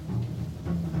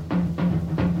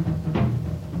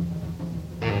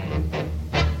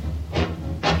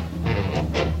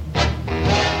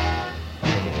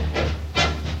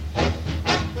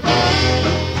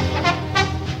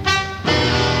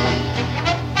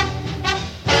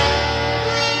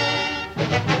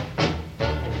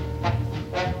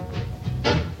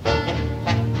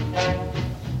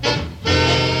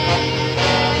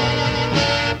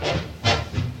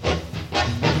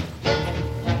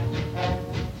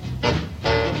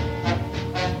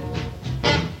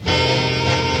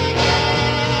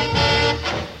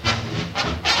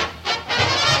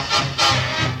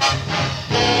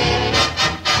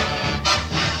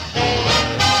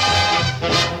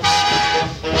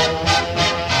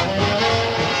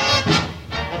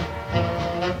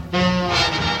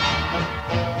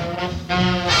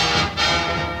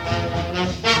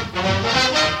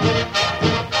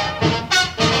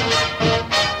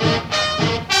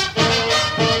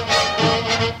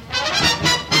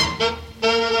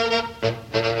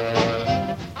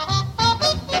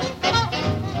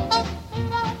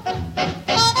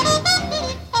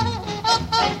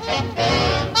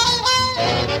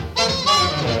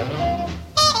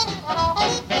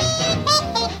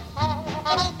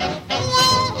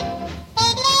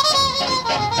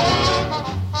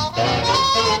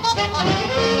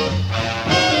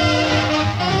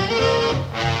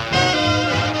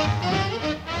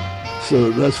 So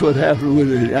that's what happened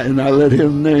with it, and I let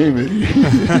him name it.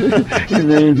 He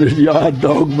named it Yard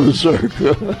Dog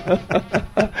Mazurka.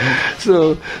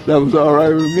 So that was all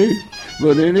right with me.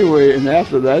 But anyway, and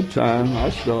after that time, I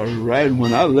started writing.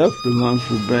 When I left the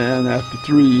Lunsford Band after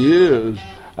 3 years,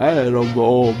 I had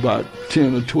overall about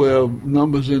 10 or 12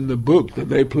 numbers in the book that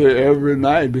they play every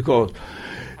night, because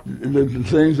the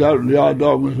things out in the Yard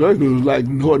Dog Mazurka was like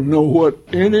know what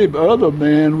any other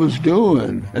band was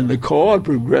doing, and the chord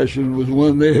progression was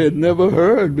one they had never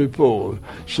heard before.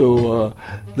 So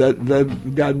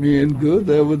that got me in good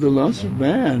there with the Lunsford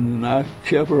Band, and I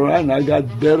kept writing. I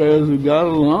got better as we got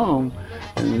along,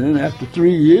 and then after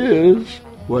 3 years,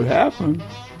 what happened?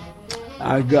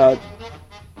 I got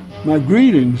my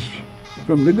greetings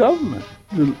from the government.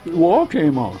 The war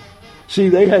came on. See,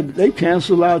 they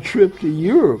canceled our trip to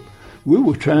Europe. We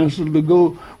were transferred to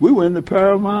go. We were in the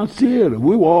Paramount Theater.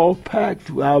 We were all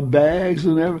packed, our bags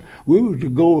and everything. We were to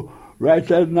go right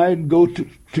that night and go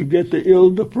to get the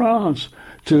Ile-de-France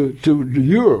to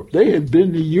Europe. They had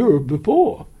been to Europe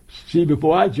before. See,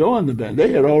 before I joined the band,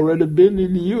 they had already been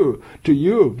to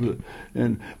Europe.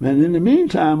 And in the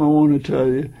meantime, I want to tell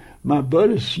you, my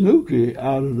buddy Snooky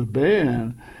out of the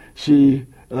band, see,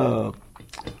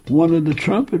 one of the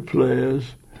trumpet players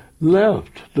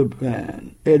left the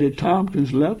band. Eddie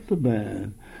Tompkins left the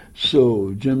band.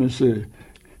 So Jimmy said,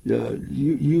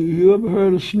 you ever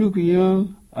heard of Snooky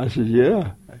Young? I said,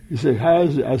 yeah. He said, how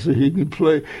is it? I said, he can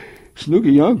play.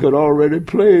 Snooky Young could already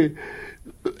play.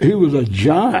 He was a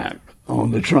giant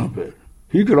on the trumpet.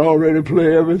 He could already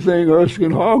play everything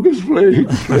Erskine Hawkins played. He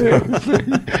could play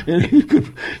everything, and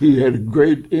he had a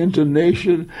great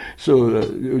intonation. So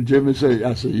Jimmy said,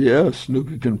 I said, yeah,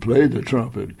 Snooky can play the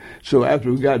trumpet. So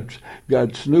after we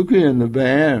got Snooky in the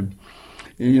band,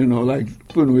 and, like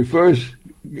when we first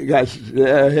I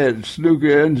had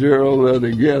Snooky and Gerald there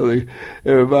together.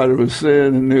 Everybody was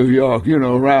saying in New York,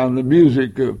 around the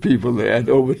music people there,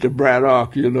 over at the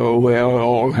Braddock, where they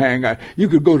all hang out. You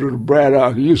could go to the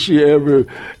Braddock, you see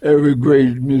every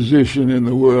great musician in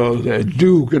the world there,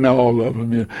 Duke and all of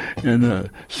them. And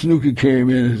Snooky came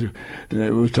in and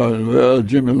they was talking, well,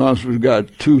 Jimmy Lunsford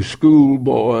got 2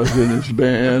 schoolboys in his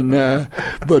band now,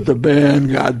 but the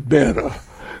band got better.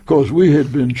 Because we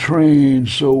had been trained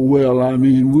so well. I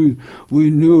mean, we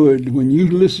knew it. When you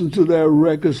listen to their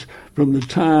records from the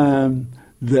time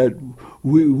that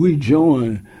we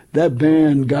joined, that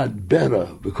band got better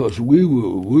because we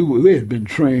had been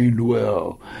trained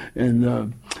well.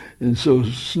 And so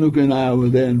Snooky and I were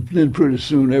there, and then pretty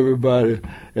soon everybody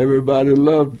everybody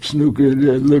loved Snooky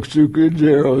and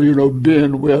Gerald, you know,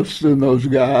 Ben Webster and those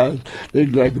guys.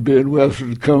 They'd like Ben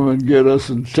Webster to come and get us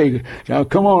and take it. Now,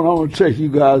 come on, I'm going to take you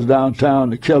guys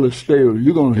downtown to Kelly Stable.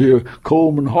 You're going to hear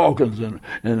Coleman Hawkins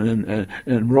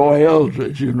and Roy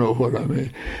Eldridge, you know what I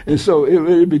mean. And so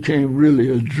it became really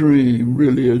a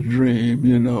dream,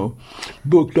 you know,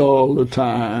 booked all the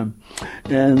time.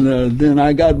 And then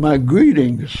I got my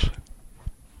greetings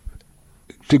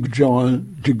to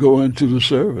go into the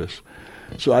service.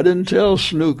 So I didn't tell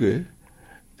Snooky.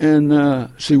 And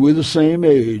see, we're the same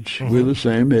age. Mm-hmm. We're the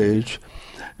same age.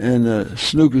 And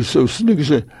Snooky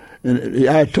said, and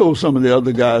I told some of the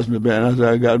other guys in the band, I said,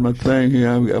 I got my thing here.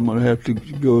 I'm going to have to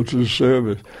go to the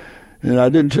service. And I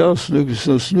didn't tell Snooky.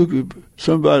 So Snooky,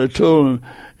 somebody told him,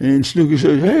 and Snooky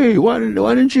said, hey, why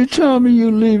didn't you tell me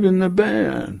you leaving the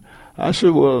band? I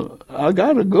said, well, I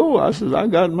got to go. I said, I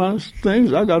got my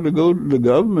things. I got to go. The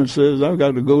government says I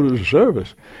got to go to the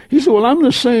service. He said, well, I'm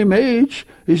the same age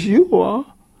as you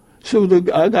are. So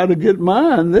I got to get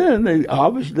mine then.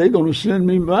 Obviously, they're going to send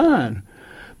me mine.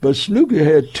 But Snooky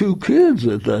had 2 kids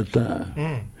at that time.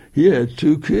 Mm. He had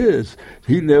 2 kids.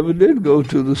 He never did go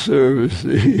to the service.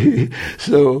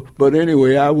 So, but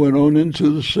anyway, I went on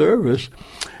into the service,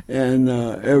 and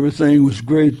everything was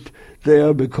great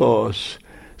there because...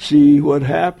 See what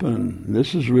happened.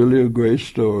 This is really a great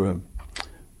story.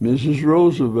 Mrs.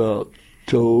 Roosevelt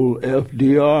told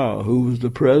FDR, who was the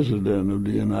president of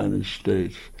the United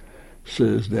States,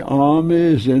 says the Army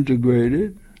is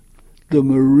integrated, the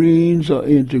Marines are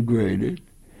integrated,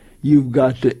 you've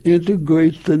got to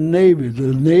integrate the Navy.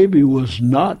 The Navy was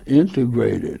not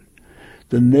integrated.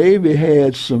 The Navy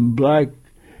had some black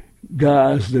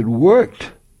guys that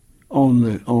worked on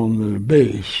the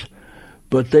base,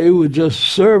 but they were just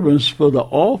servants for the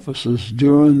officers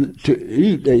to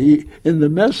eat. They eat in the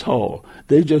mess hall.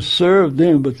 They just served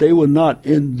them, but they were not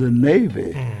in the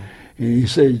Navy. Mm. And he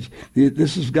said,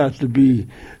 this has got to be,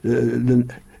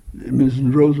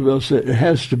 Mrs. Roosevelt said, it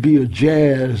has to be a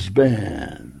jazz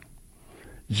band.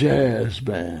 Jazz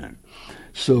band.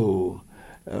 So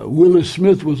Willie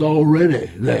Smith was already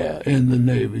there in the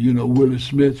Navy. You know, Willie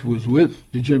Smith was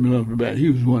with the Jimmy Lumber Band. He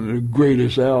was one of the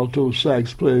greatest alto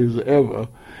sax players ever.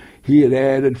 He had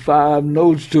added 5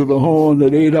 notes to the horn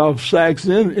that Adolph Sax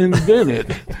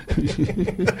invented.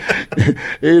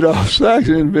 Adolph Sax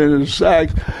invented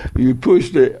sax. You push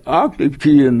the octave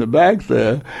key in the back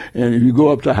there, and if you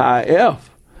go up to high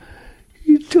F,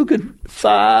 he took it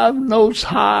 5 notes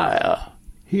higher.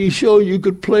 He showed you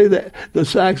could play the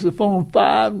saxophone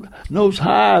 5 notes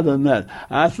higher than that.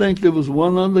 I think there was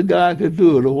one other guy could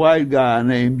do it, a white guy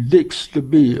named Dick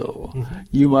Stabile. Mm-hmm.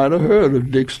 You might have heard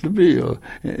of Dick Stabile.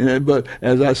 But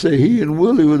as I say, he and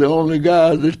Willie were the only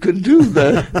guys that could do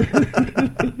that.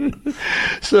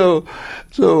 So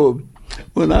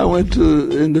when I went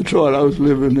in Detroit, I was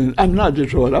living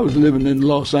in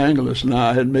Los Angeles now.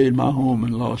 I had made my home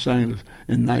in Los Angeles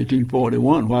in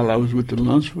 1941 while I was with the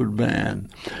Lunsford Band.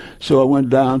 So I went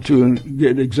down to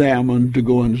get examined to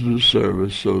go into the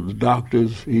service. So the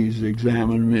doctors, he's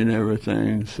examined me and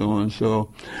everything, so on.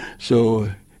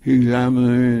 So he examined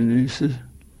me and he says,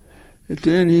 at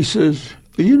the end he says,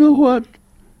 you know what?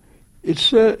 He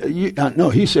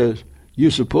says,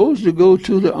 you're supposed to go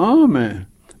to the Army.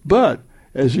 But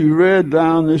as he read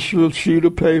down this little sheet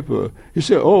of paper, he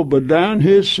said, but down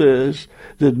here says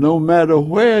that no matter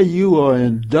where you are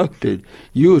inducted,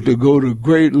 you are to go to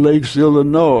Great Lakes,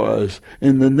 Illinois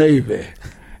in the Navy.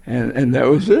 And that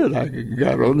was it. I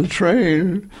got on the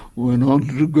train, went on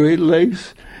to the Great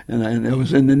Lakes, and I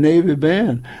was in the Navy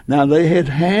band. Now, they had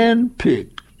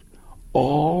handpicked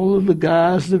all of the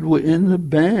guys that were in the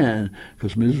band,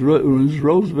 because Mrs.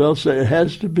 Roosevelt said it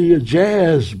has to be a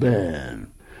jazz band.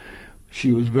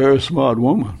 She was a very smart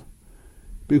woman,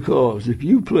 because if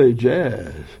you play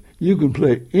jazz, you can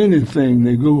play anything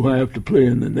they go have to play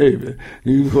in the Navy.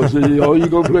 Because you're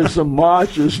going to play some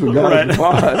marches for guys to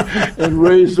march and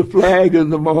raise the flag in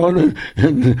the morning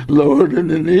and lower it in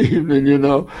the evening, you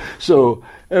know. So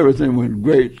everything went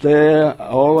great there.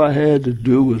 All I had to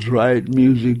do was write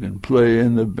music and play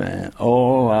in the band.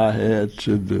 All I had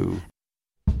to do.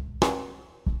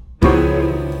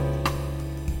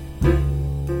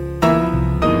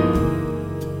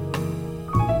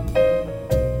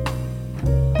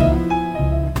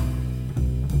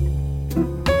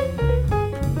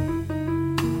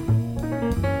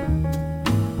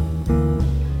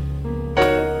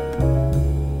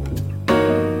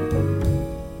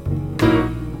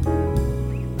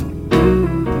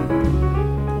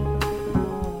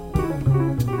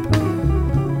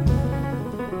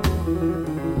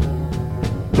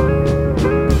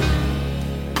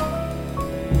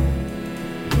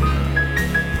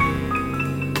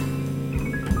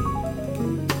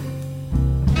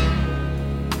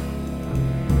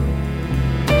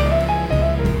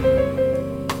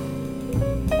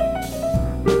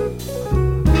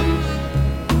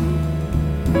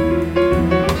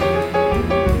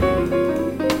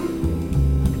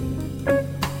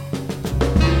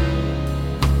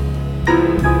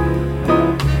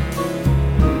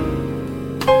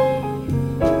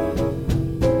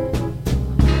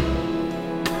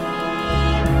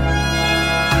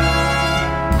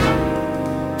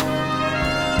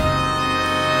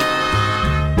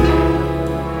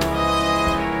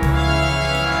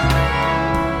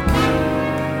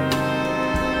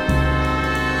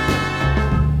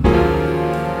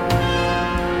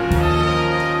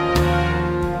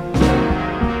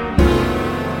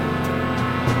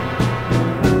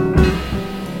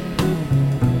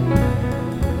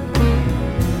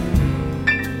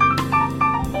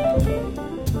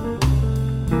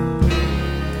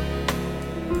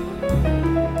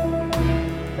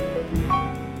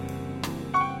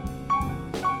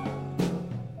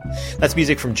 That's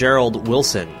music from Gerald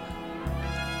Wilson.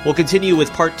 We'll continue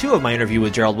with part 2 of my interview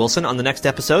with Gerald Wilson on the next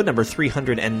episode, number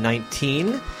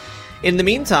 319. In the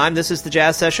meantime, this is the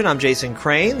Jazz Session. I'm Jason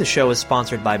Crane. The show is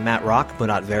sponsored by Matt Rock,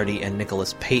 Munat Verdi, and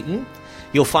Nicholas Payton.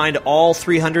 You'll find all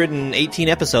 318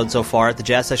 episodes so far at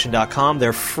thejazzsession.com.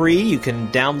 They're free. You can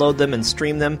download them and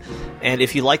stream them. And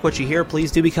if you like what you hear,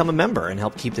 please do become a member and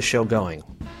help keep the show going.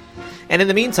 And in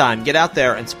the meantime, get out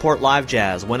there and support live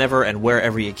jazz whenever and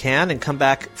wherever you can, and come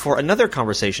back for another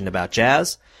conversation about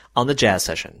jazz on the Jazz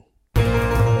Session.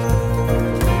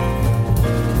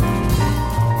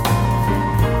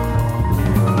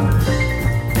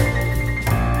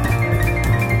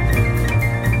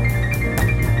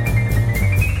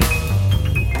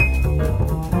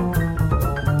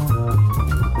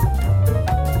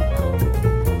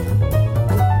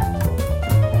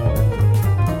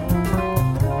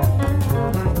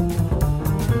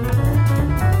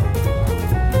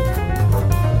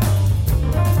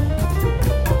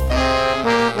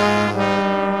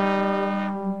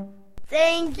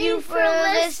 Thank you for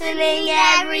listening,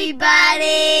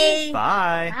 everybody.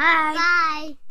 Bye. Bye.